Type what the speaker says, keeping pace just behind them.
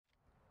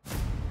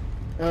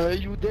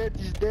You dead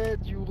is dead,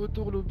 you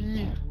retour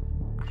lobby.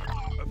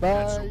 Cancel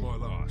Bye. my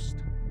last.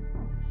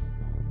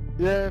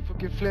 Yeah, faut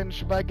que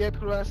flinch. Baguette,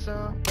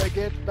 croissant.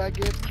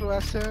 Baguette,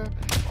 croissant.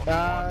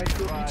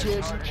 To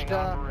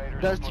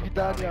BJH, das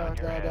Dividania,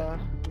 da.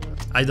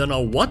 I don't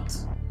know what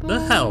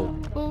the hell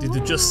did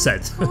you just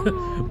said,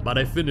 but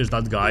I finished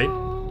that guy.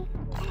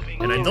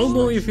 And I don't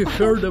know if you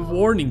heard the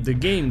warning the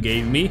game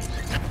gave me.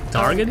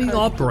 Targeting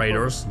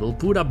operators will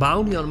put a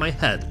bounty on my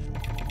head.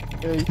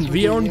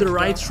 We are on the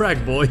right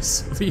track,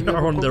 boys. We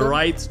are on the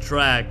right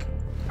track.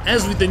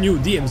 As with the new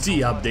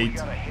DMZ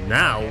update,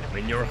 now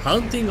when you're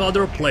hunting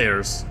other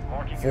players,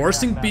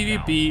 forcing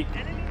PvP,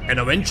 and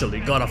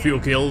eventually got a few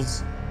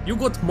kills, you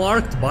got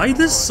marked by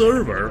the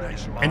server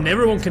and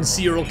everyone can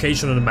see your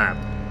location on the map.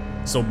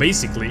 So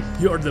basically,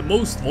 you're the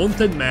most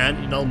wanted man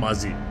in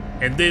Almazy.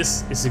 And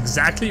this is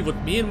exactly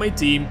what me and my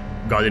team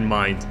got in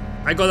mind.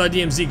 I got a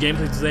DMZ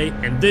gameplay today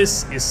and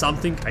this is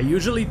something I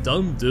usually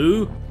don't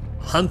do,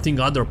 hunting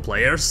other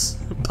players,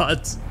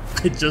 but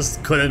I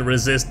just couldn't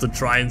resist to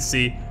try and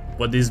see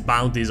what this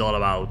bounty is all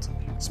about.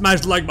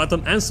 Smash the like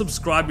button and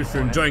subscribe if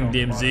you're enjoying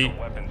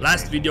DMZ.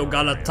 Last video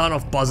got a ton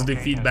of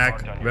positive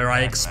feedback where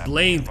I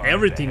explained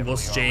everything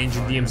was changed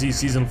in DMZ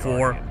Season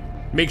 4.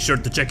 Make sure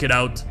to check it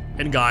out.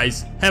 And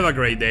guys, have a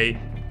great day,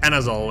 and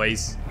as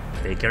always,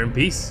 take care and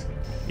peace.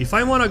 If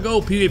I wanna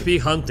go PvP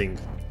hunting,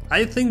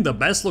 I think the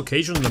best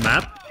location on the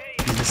map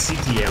is the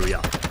city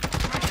area,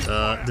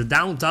 the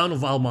downtown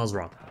of Al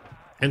Mazrah.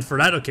 And for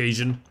that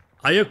occasion,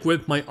 I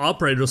equipped my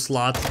operator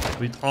slot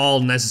with all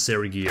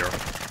necessary gear.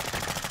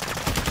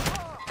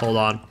 Hold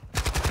on,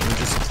 let me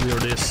just clear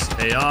this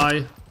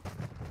AI.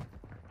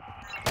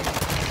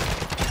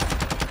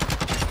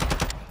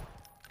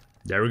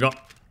 There we go.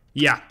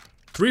 Yeah,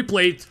 3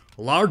 plate,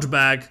 large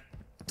bag,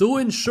 2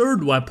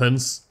 insured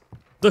weapons,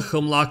 the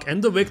Humlock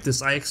and the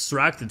Victus I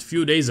extracted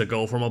few days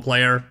ago from a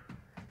player.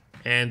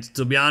 And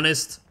to be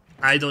honest,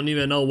 I don't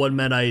even know what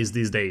meta is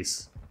these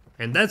days.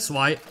 And that's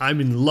why I'm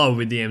in love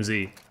with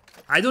DMZ.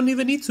 I don't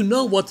even need to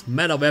know what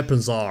meta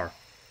weapons are.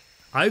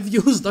 I've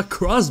used a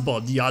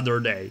crossbow the other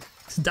day.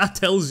 That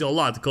tells you a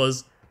lot,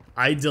 cause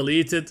I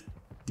deleted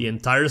the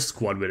entire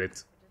squad with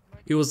it.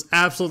 It was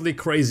absolutely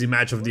crazy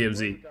match of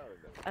DMZ.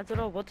 I don't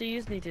know, what do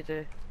you need to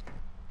do?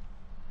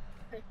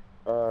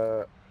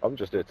 I'm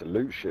just here to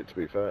loot shit, to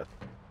be fair.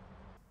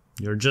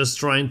 You're just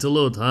trying to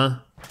loot, huh?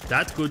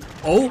 That could...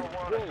 Oh!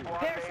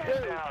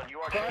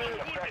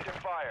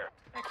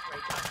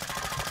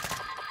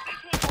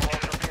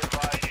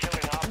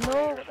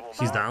 No.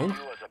 He's down.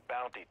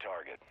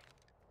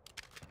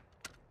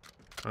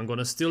 I'm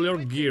gonna steal your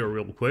gear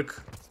real quick.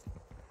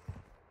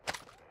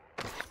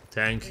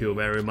 Thank you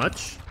very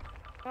much.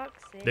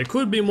 There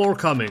could be more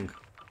coming.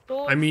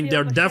 I mean,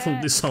 there are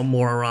definitely some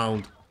more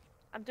around.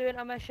 I'm doing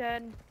a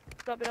mission.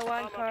 Stop being a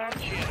wanker.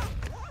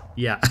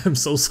 Yeah, I'm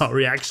so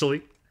sorry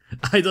actually.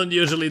 I don't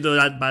usually do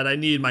that, but I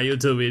need my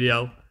YouTube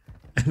video.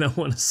 And I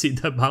wanna see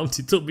the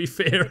bounty, to be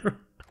fair.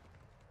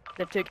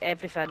 They took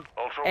everything.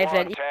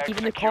 Everything,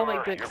 even the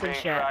comic books and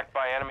shit.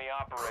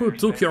 Who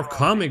took your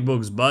comic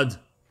books, bud?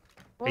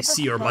 I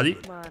see your buddy.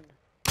 Man.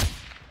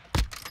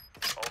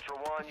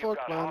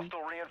 Fuck, man.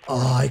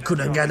 Oh, I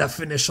couldn't get a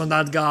finish on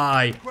that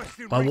guy.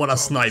 But what a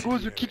snipe. Go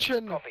the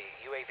kitchen.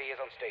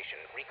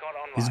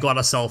 He's got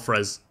a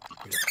self-res.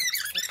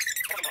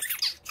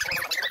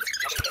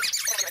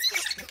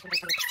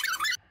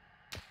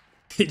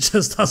 He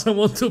just doesn't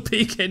want to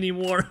peek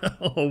anymore.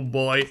 Oh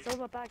boy. Still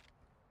my bag.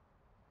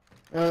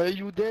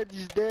 You dead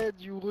is dead,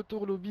 you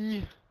retour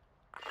lobby.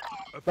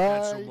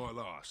 Cancel my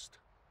last.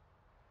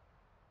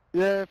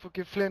 Yeah, faut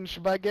que flinch.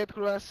 Baguette,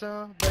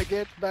 croissant.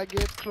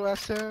 Baguette,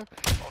 croissant.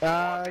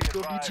 To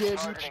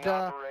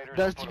BJH,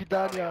 das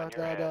Dividania,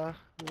 da.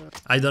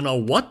 I don't know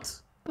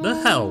what the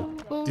hell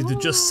did you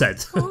just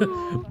said,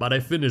 but I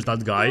finished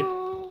that guy.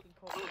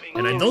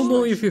 And I don't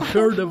know if you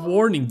heard the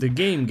warning the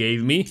game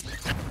gave me.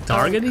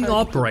 Targeting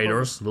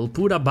operators will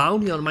put a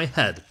bounty on my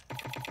head.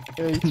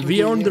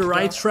 We are on the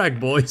right track,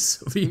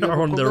 boys. We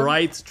are on the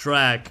right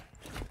track.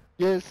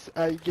 Yes,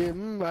 I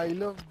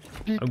love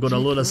big. I'm gonna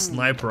load a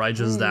sniper I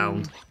just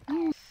downed.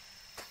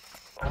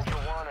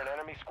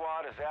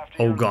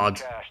 Oh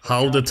god,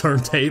 how the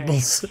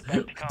turntables.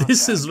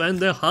 This is when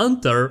the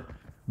hunter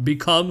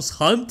becomes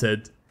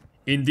hunted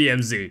in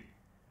DMZ.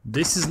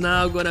 This is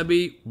now gonna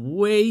be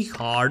way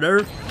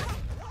harder.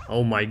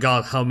 Oh my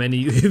god, how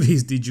many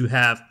UAVs did you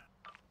have?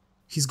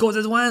 He's got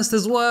advanced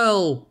as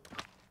well.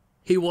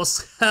 He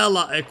was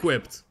hella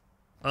equipped.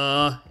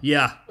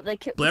 Yeah.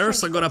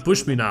 Players are gonna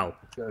push me now.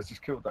 Guys,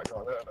 just killed that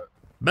guy there.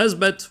 Best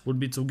bet would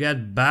be to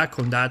get back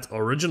on that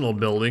original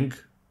building.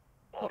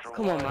 Oh,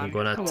 come on, man. I'm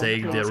gonna Come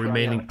take on. the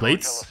remaining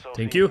plates.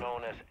 Thank you.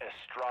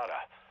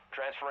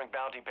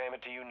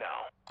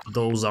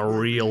 Those are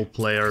real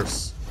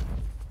players.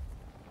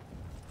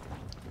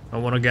 I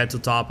wanna get to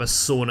top as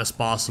soon as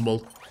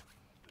possible.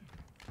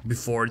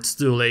 Before it's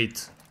too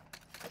late.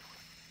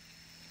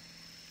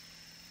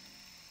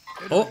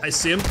 Oh, I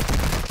see him.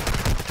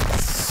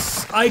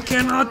 I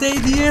cannot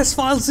ADS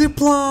while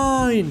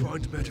zipline!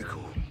 Find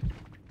medical.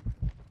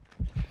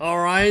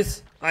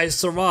 Alright, I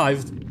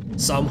survived.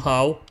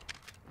 Somehow.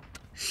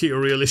 He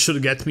really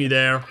should get me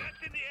there.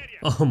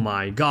 Oh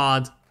my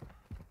god.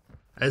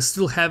 I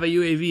still have a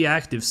UAV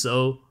active,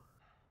 so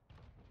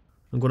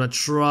I'm gonna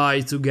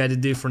try to get a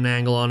different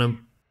angle on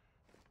him.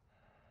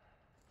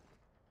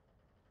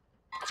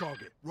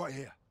 Target, right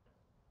here.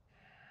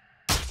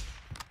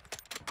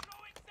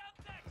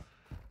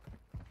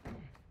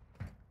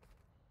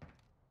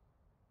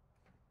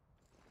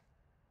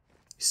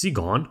 Is he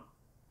gone?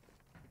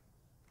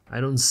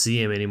 I don't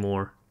see him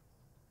anymore.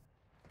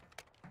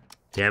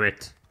 Damn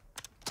it.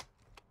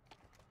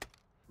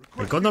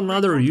 I got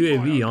another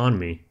UAV on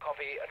me.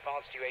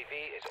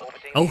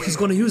 Oh, he's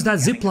gonna use that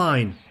zip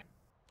line.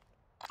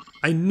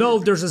 I know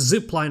there's a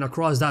zip line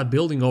across that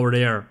building over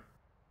there.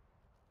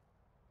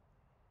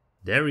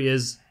 There he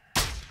is.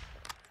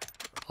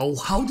 Oh,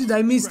 how did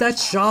I miss that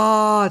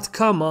shot?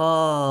 Come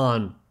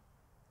on.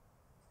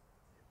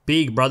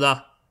 Peek,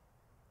 brother.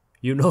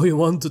 You know you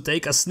want to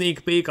take a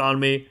sneak peek on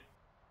me.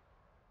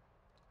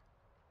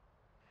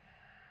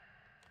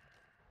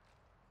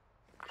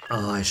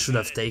 Oh, I should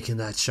have taken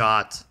that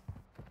shot.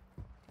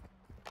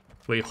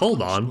 Wait,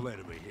 hold on.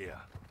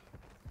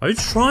 Are you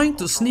trying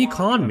to sneak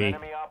on me?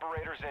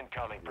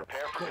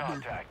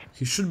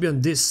 He should be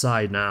on this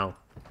side now.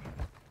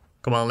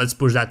 Come on, let's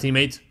push that,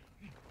 teammate.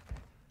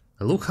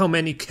 And look how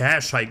many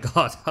cash I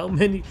got.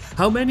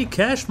 How many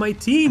cash my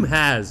team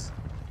has.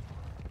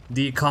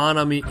 The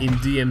economy in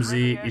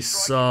DMZ is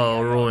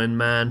so ruined,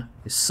 man.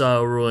 It's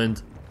so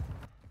ruined.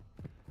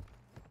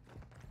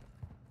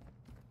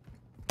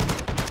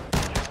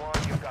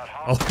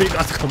 Oh, he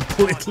got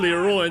completely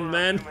ruined,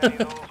 man.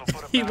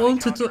 He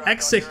wanted to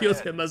execute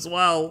him as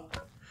well.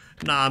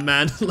 Nah,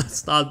 man,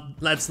 let's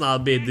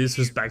not be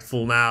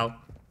disrespectful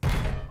now.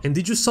 And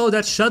did you saw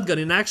that shotgun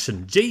in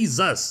action?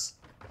 Jesus!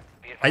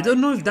 I don't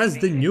know if that's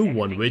the new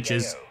one, which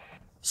is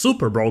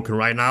super broken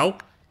right now.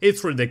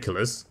 It's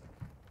ridiculous.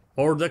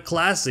 Or the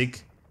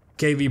classic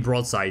KV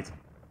broadside.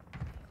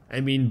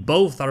 I mean,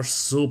 both are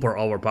super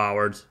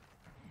overpowered.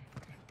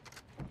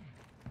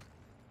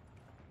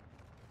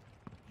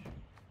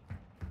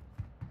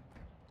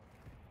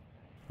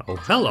 Oh,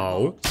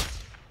 hello.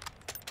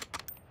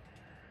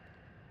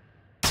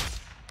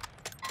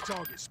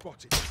 Target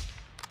spotted.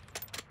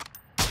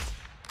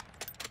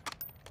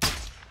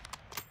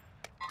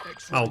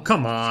 Oh,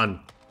 come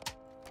on.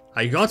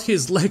 I got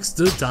his legs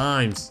 2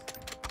 times.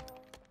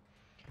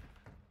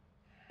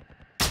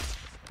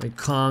 I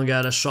can't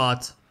get a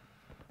shot.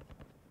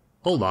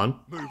 Hold on.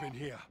 Moving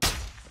here.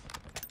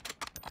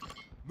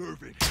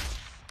 Moving.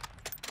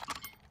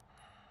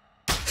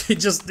 He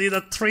just did a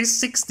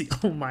 360.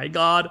 Oh my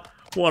god.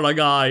 What a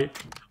guy.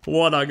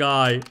 What a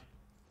guy.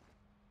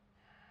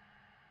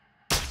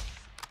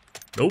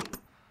 Nope.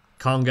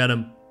 Can't get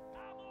him.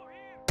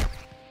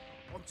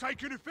 I'm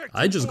taking effective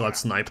I just got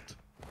sniped.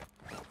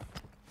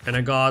 And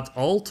I got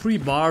all 3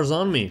 bars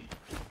on me.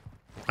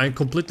 I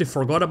completely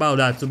forgot about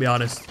that, to be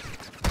honest.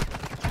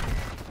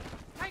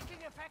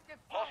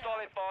 Hostile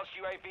advanced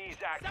UAV is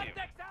active.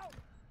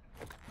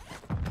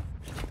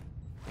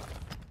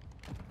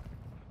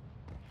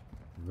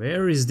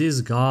 Where is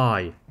this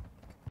guy?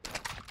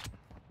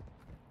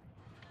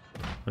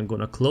 I'm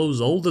gonna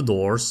close all the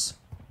doors.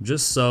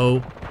 Just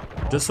so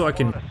I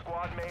can... The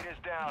squad mate is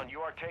down. You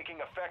are taking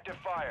effective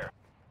fire.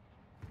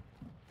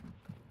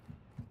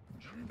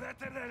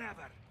 better than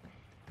ever.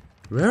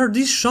 Where are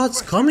these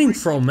shots coming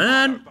from,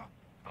 man?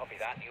 Copy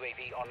that.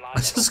 UAV online. I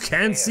just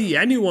can't see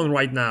anyone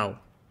right now.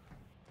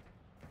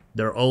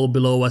 They're all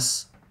below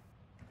us.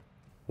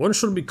 One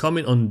should be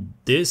coming on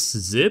this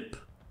zip.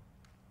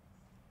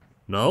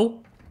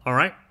 No?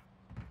 Alright.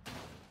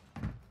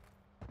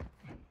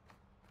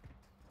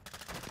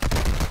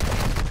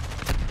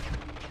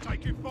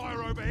 Taking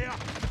fire over here.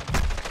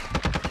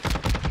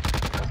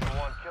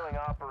 One killing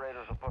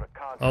operators will put a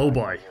contract Oh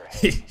boy, in your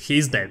head.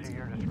 he's dead. To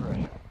your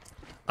discretion.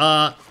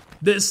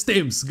 The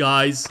stims,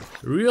 guys.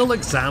 Real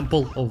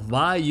example of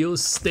why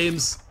use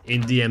stims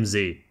in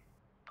DMZ.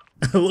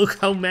 Look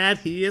how mad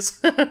he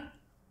is.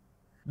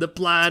 The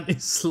plan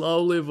is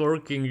slowly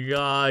working,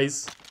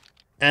 guys.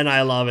 And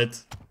I love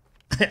it.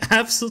 I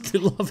absolutely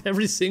love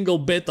every single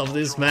bit of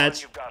this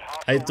match.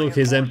 I took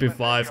his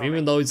MP5,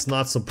 even though it's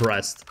not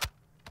suppressed.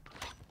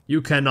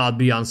 You cannot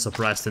be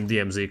unsuppressed in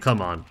DMZ,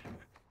 come on.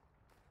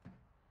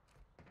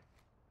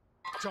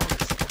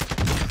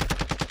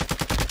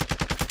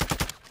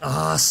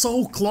 Ah,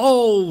 so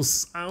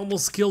close! I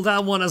almost killed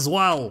that one as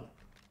well.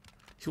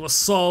 He was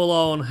so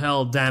low on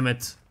health, damn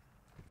it.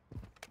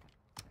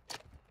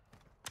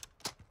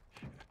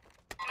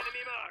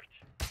 Enemy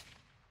marked.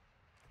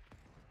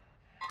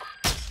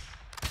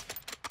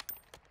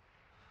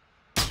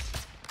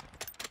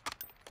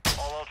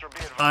 All Ultra be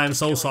advised, I'm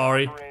so killing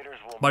sorry, operators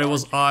will but it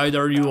was mark you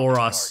either you or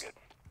us. target.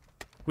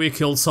 We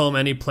killed so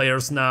many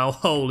players now,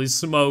 holy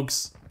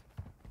smokes.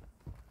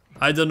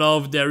 I don't know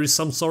if there is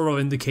some sort of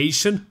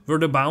indication where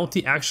the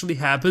bounty actually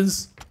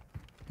happens,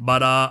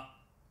 but I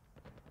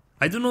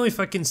don't know if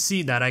I can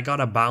see that I got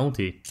a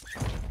bounty.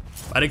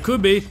 But it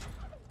could be.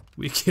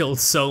 We killed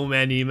so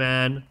many,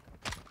 man.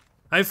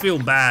 I feel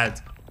bad.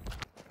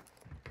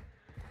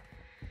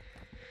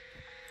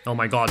 Oh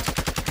my god.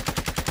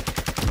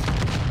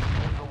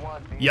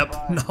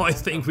 Yep, now I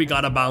think we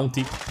got a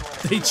bounty.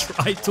 They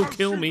tried to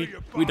kill me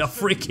with a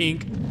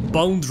freaking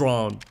bone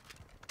drone.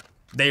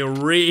 They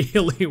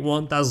really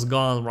want us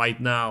gone right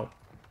now.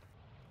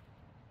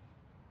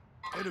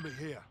 Enemy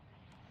here.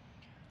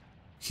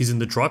 He's in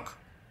the truck.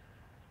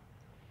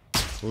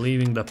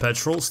 Leaving the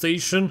petrol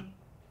station.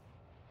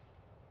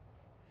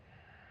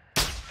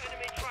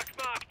 Enemy truck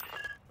marked.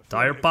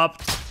 Tire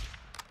popped.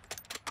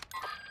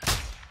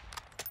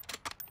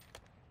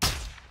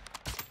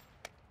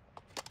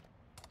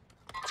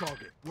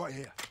 Target right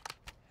here.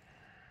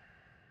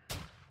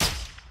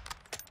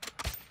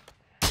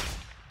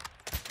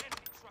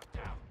 Enemy truck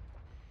down.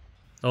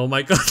 Oh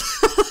my god.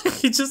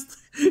 he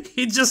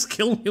just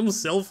killed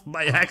himself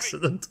by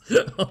accident.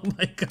 Oh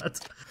my god.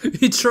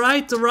 He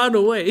tried to run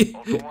away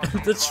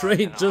and the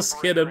train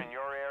just hit him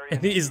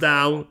and he's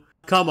down.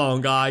 Come on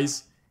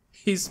guys.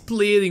 He's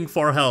pleading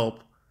for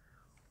help.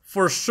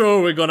 For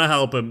sure we're gonna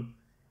help him.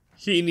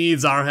 He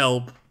needs our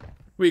help.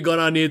 We're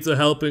gonna need to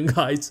help him,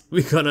 guys.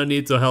 We're gonna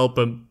need to help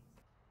him.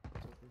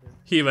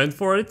 He went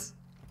for it.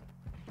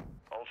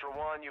 Ultra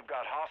One, you've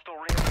got hostile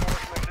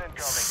reinforcements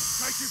incoming.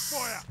 Taking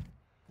fire.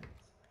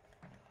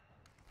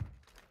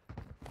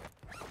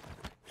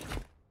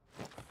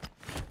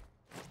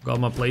 Got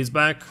my place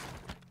back.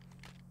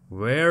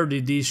 Where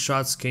did these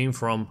shots came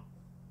from?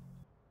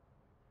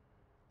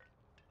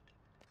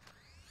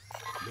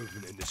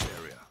 Movement in this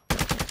area.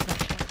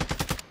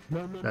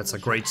 That's a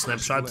great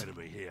snapshot.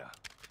 Enemy here.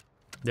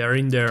 They're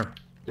in there.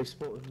 They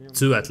spotted me.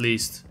 2 at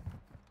least.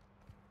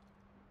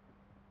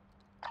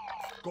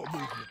 Got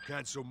movement.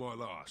 Cancel my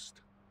last.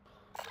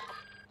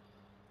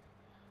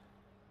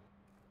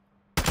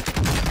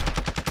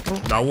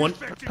 That one.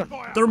 Effective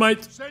fire.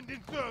 Thermite.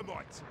 Sending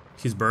thermite.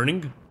 He's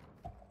burning.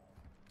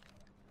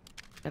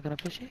 They're gonna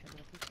push it.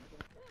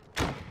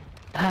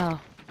 How?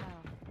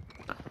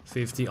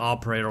 50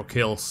 operator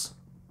kills.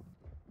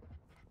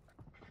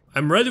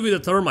 I'm ready with the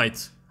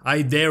thermite.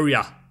 I dare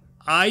ya.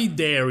 I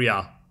dare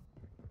ya.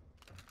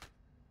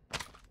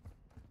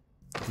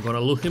 I'm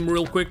gonna loot him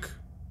real quick.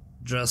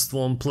 Just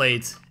 1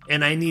 plate.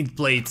 And I need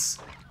plates.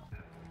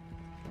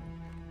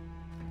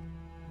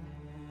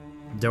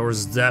 There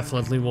was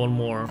definitely 1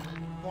 more.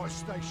 Fire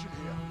station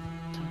here.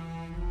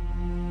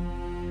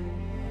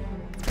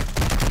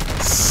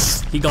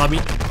 He got me.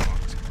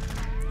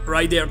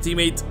 Right there,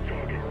 teammate.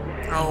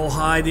 Oh,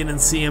 I didn't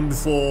see him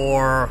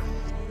before.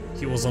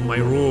 He was on my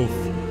roof.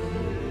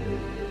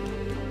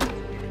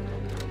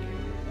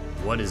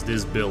 What is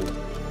this build?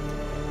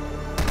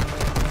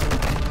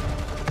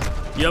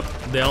 Yep,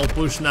 they all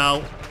push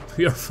now.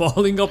 We are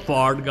falling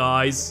apart,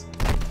 guys.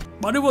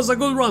 But it was a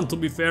good run, to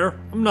be fair.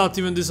 I'm not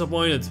even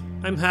disappointed.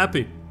 I'm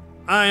happy.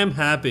 I am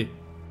happy.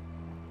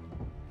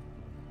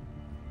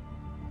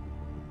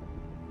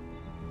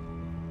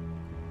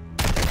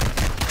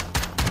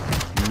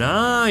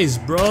 Nice,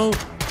 bro.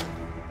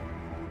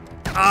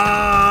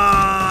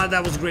 Ah,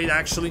 that was great,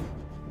 actually.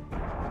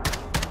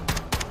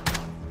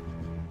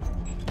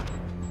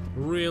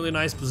 Really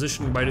nice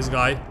positioning by this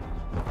guy.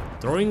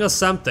 Throwing a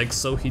Semtex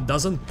so he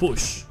doesn't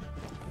push.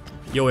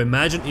 Yo,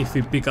 imagine if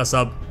he pick us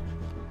up.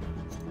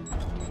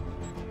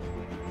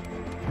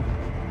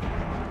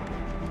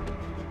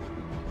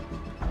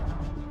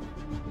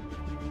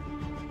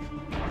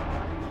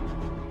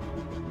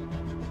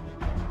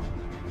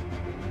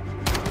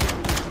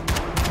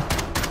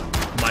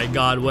 My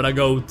god, what a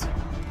goat.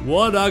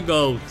 What a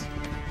goat.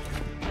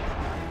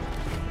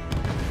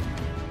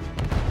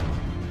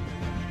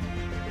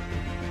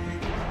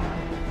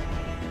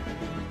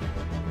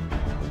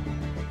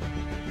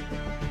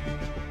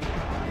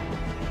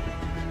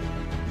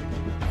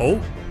 Oh.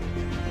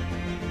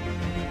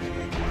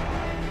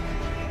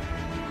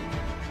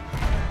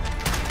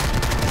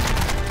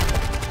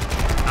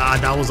 Ah,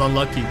 that was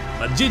unlucky.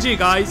 But GG,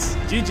 guys.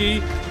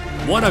 GG.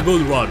 What a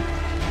good run.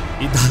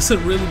 It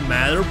doesn't really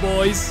matter,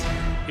 boys.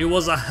 It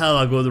was a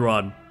hella good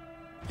run.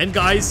 And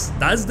guys,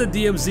 that's the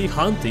DMZ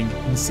hunting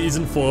in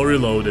Season 4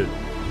 Reloaded.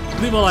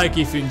 Leave a like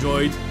if you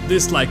enjoyed,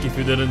 dislike if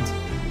you didn't.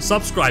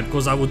 Subscribe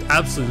because I would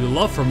absolutely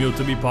love from you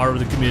to be part of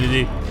the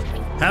community.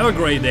 Have a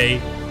great day,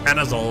 and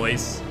as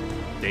always,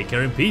 take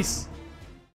care and peace.